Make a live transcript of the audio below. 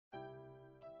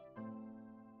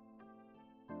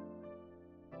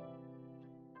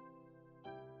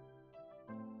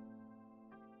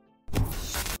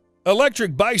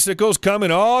Electric bicycles come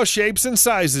in all shapes and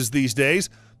sizes these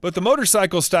days, but the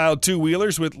motorcycle-styled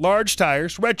two-wheelers with large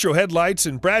tires, retro headlights,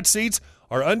 and brat seats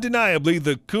are undeniably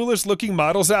the coolest-looking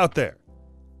models out there.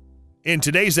 In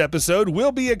today's episode,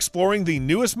 we'll be exploring the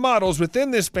newest models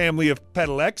within this family of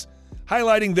pedelecs,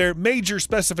 highlighting their major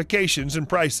specifications and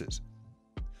prices.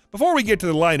 Before we get to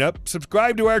the lineup,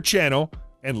 subscribe to our channel,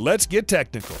 and let's get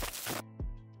technical.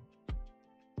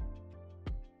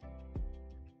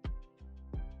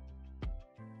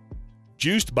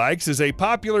 Juiced Bikes is a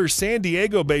popular San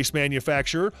Diego-based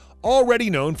manufacturer already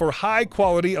known for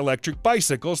high-quality electric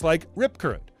bicycles like Rip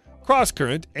Current, Cross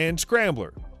Current, and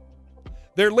Scrambler.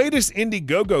 Their latest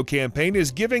Indiegogo campaign is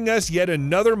giving us yet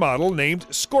another model named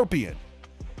Scorpion.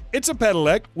 It's a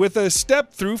pedelec with a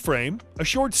step-through frame, a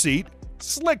short seat,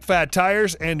 slick fat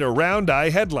tires, and a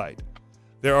round-eye headlight.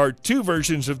 There are two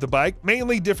versions of the bike,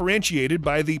 mainly differentiated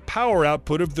by the power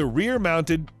output of the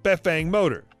rear-mounted Befang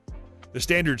motor. The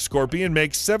standard Scorpion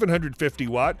makes 750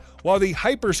 watt, while the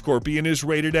Hyper Scorpion is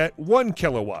rated at 1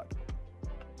 kilowatt.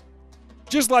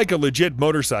 Just like a legit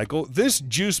motorcycle, this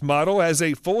juice model has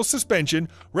a full suspension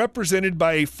represented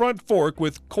by a front fork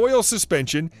with coil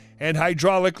suspension and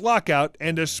hydraulic lockout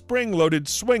and a spring-loaded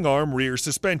swing arm rear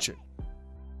suspension.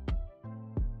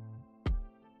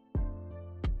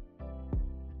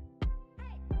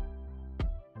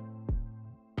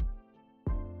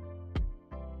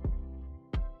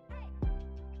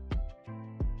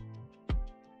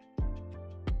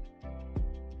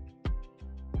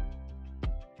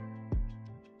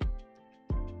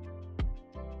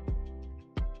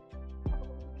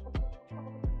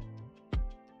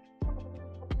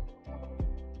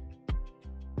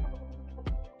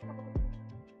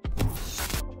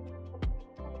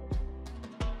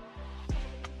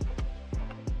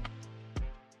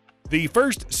 The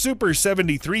first Super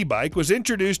 73 bike was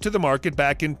introduced to the market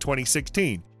back in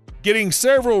 2016, getting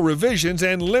several revisions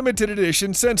and limited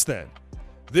editions since then.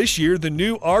 This year, the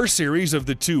new R series of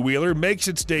the two-wheeler makes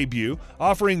its debut,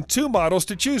 offering two models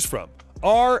to choose from,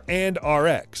 R and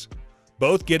RX.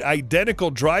 Both get identical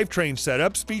drivetrain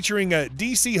setups featuring a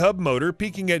DC hub motor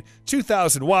peaking at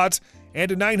 2,000 watts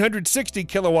and a 960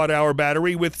 kilowatt-hour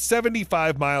battery with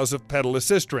 75 miles of pedal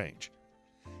assist range.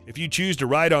 If you choose to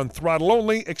ride on throttle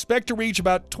only, expect to reach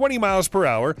about 20 miles per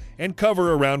hour and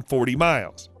cover around 40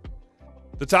 miles.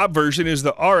 The top version is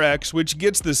the RX, which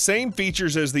gets the same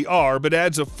features as the R but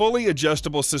adds a fully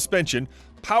adjustable suspension,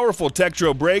 powerful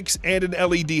Tektro brakes, and an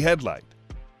LED headlight.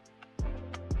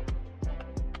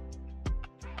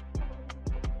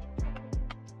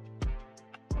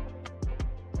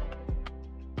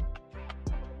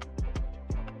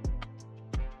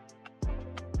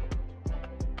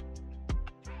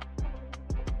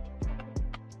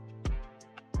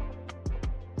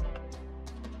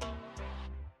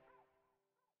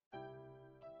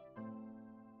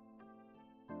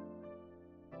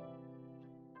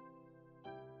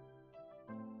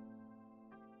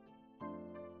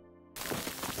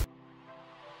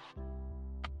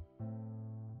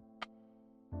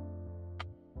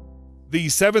 The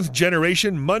 7th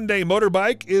generation Monday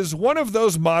motorbike is one of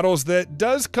those models that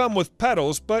does come with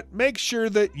pedals, but makes sure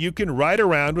that you can ride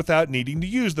around without needing to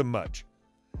use them much.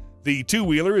 The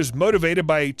two-wheeler is motivated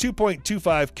by a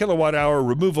 2.25 kilowatt-hour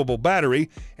removable battery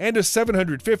and a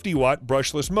 750 watt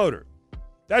brushless motor.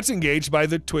 That's engaged by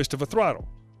the twist of a throttle.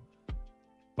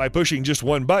 By pushing just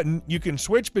one button, you can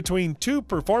switch between two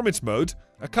performance modes: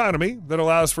 economy, that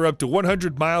allows for up to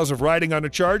 100 miles of riding on a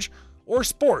charge, or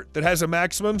sport, that has a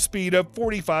maximum speed of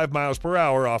 45 miles per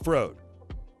hour off-road.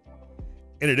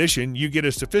 In addition, you get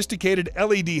a sophisticated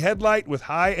LED headlight with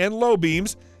high and low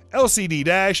beams, LCD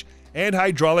dash, and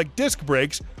hydraulic disc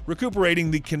brakes,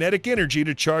 recuperating the kinetic energy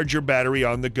to charge your battery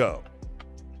on the go.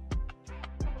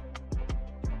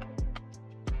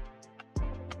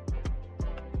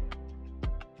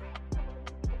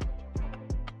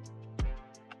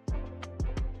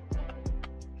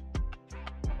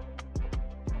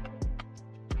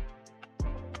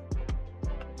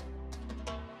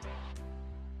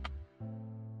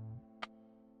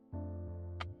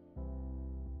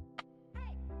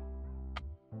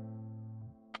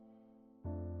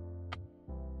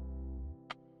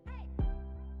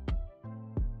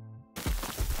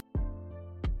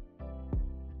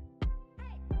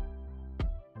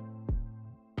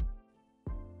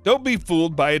 Don't be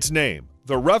fooled by its name.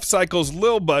 The Rough Cycles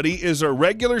Lil Buddy is a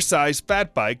regular-sized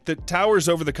fat bike that towers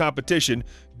over the competition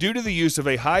due to the use of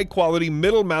a high-quality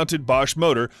middle-mounted Bosch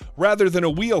motor rather than a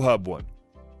wheel hub one.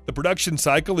 The production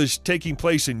cycle is taking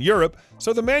place in Europe,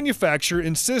 so the manufacturer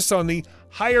insists on the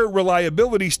higher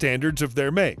reliability standards of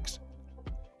their makes.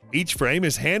 Each frame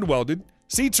is hand-welded,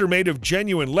 Seats are made of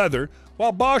genuine leather,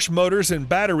 while Bosch motors and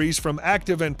batteries from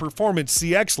Active and Performance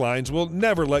CX lines will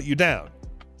never let you down.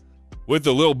 With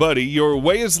the Lil Buddy, your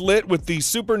way is lit with the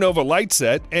Supernova light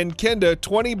set, and Kenda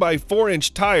 20 by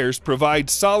 4-inch tires provide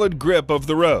solid grip of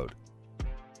the road.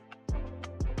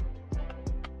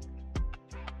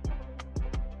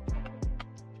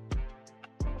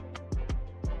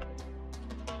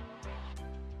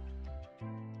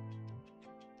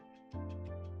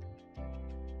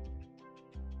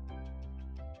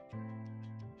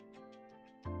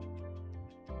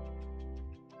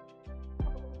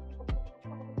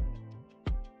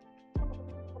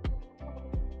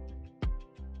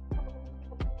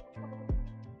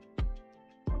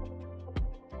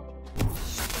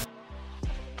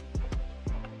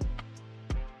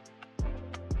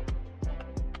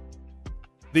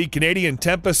 The Canadian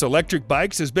Tempest Electric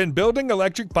Bikes has been building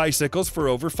electric bicycles for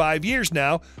over 5 years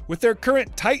now, with their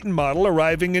current Titan model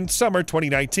arriving in summer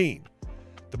 2019.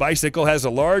 The bicycle has a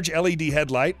large LED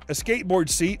headlight, a skateboard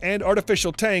seat, and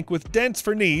artificial tank with dents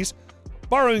for knees,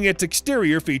 borrowing its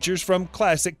exterior features from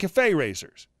classic cafe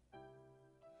racers.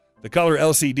 The color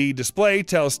LCD display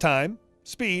tells time,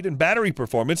 speed, and battery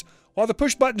performance, while the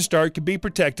push-button start can be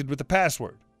protected with a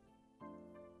password.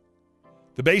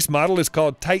 The base model is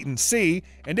called Titan C,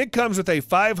 and it comes with a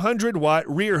 500-watt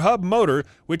rear hub motor,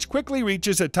 which quickly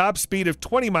reaches a top speed of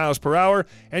 20 miles per hour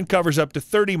and covers up to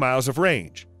 30 miles of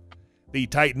range. The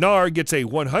Titan R gets a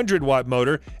 100-watt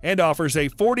motor and offers a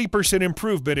 40%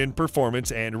 improvement in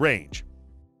performance and range.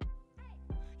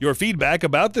 Your feedback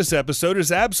about this episode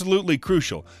is absolutely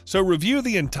crucial, so review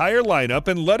the entire lineup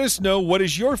and let us know what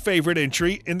is your favorite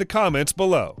entry in the comments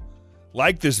below.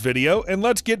 Like this video, and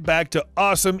let's get back to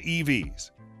awesome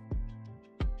EVs.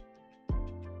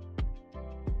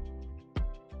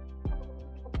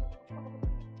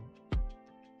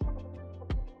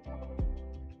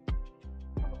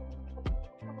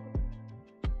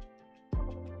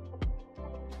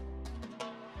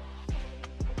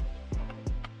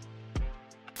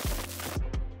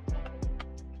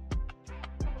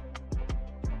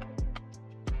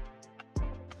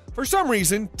 For some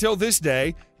reason, till this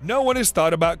day, no one has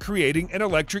thought about creating an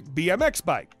electric BMX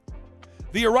bike.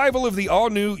 The arrival of the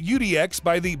all-new UDX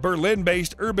by the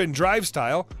Berlin-based Urban Drive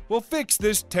Style will fix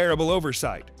this terrible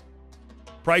oversight.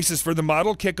 Prices for the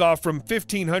model kick off from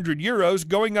 €1,500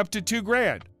 going up to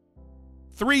 $2,000.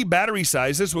 3 battery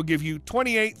sizes will give you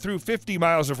 28 through 50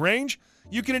 miles of range.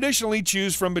 You can additionally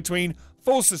choose from between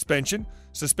full suspension,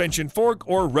 suspension fork,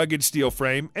 or rugged steel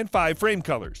frame, and 5 frame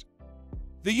colors.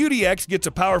 The UDX gets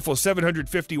a powerful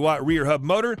 750-watt rear hub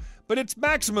motor, but its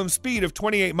maximum speed of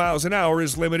 28 miles an hour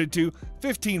is limited to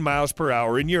 15 miles per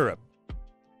hour in Europe.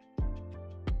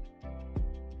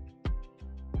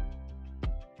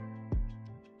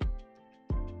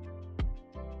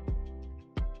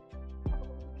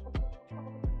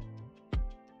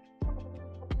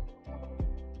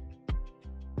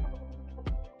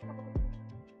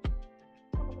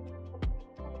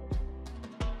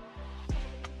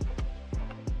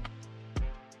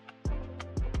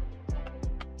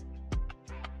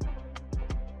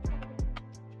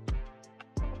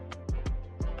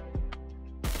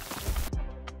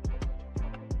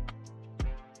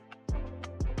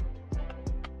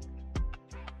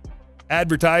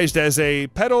 Advertised as a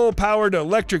pedal-powered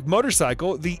electric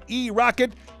motorcycle, the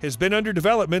e-Rocket has been under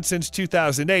development since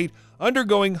 2008,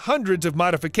 undergoing hundreds of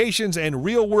modifications and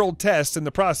real-world tests in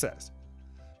the process.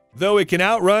 Though it can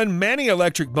outrun many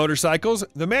electric motorcycles,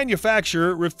 the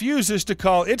manufacturer refuses to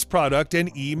call its product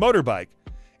an e-motorbike,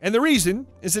 and the reason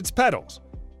is its pedals.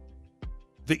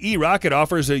 The e-Rocket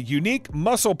offers a unique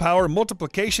muscle power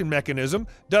multiplication mechanism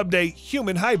dubbed a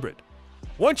human hybrid.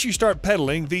 Once you start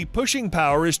pedaling, the pushing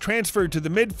power is transferred to the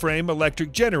mid-frame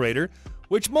electric generator,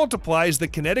 which multiplies the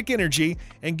kinetic energy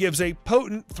and gives a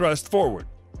potent thrust forward.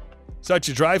 Such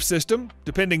a drive system,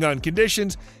 depending on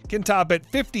conditions, can top at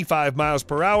 55 miles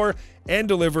per hour and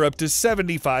deliver up to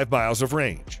 75 miles of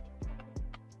range.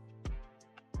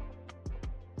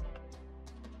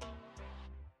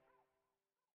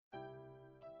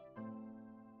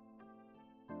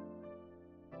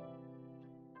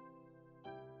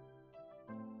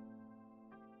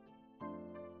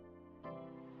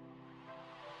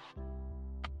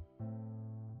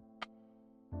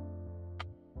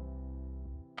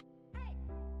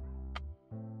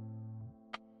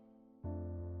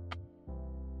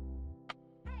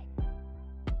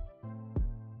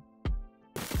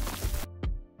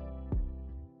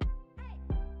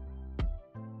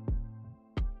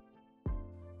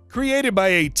 Created by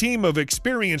a team of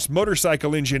experienced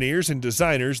motorcycle engineers and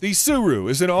designers, the Tsuru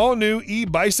is an all-new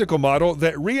e-bicycle model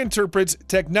that reinterprets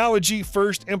technology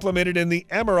first implemented in the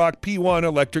Amarok P1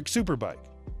 electric superbike.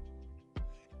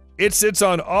 It sits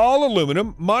on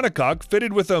all-aluminum monocoque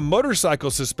fitted with a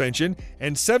motorcycle suspension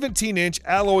and 17-inch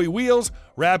alloy wheels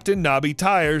wrapped in knobby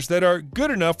tires that are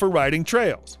good enough for riding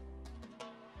trails.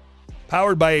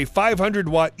 Powered by a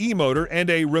 500-watt e-motor and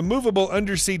a removable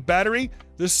underseat battery,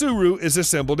 the Tsuru is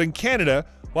assembled in Canada,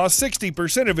 while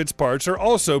 60% of its parts are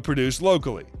also produced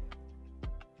locally.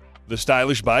 The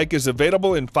stylish bike is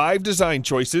available in 5 design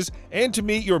choices, and to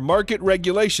meet your market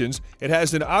regulations, it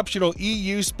has an optional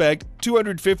EU spec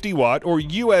 250-watt or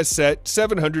US set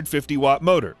 750-watt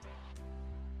motor.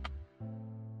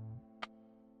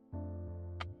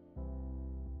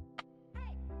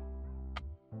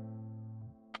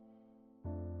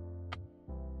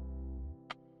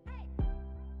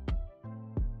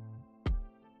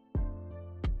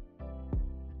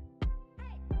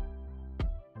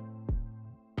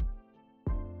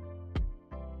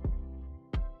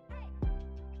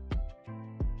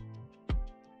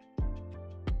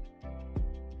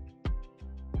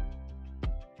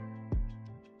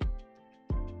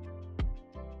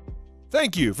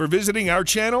 Thank you for visiting our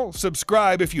channel.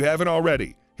 Subscribe if you haven't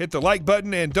already. Hit the like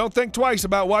button and don't think twice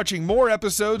about watching more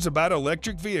episodes about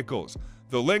electric vehicles.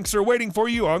 The links are waiting for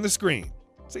you on the screen.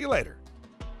 See you later.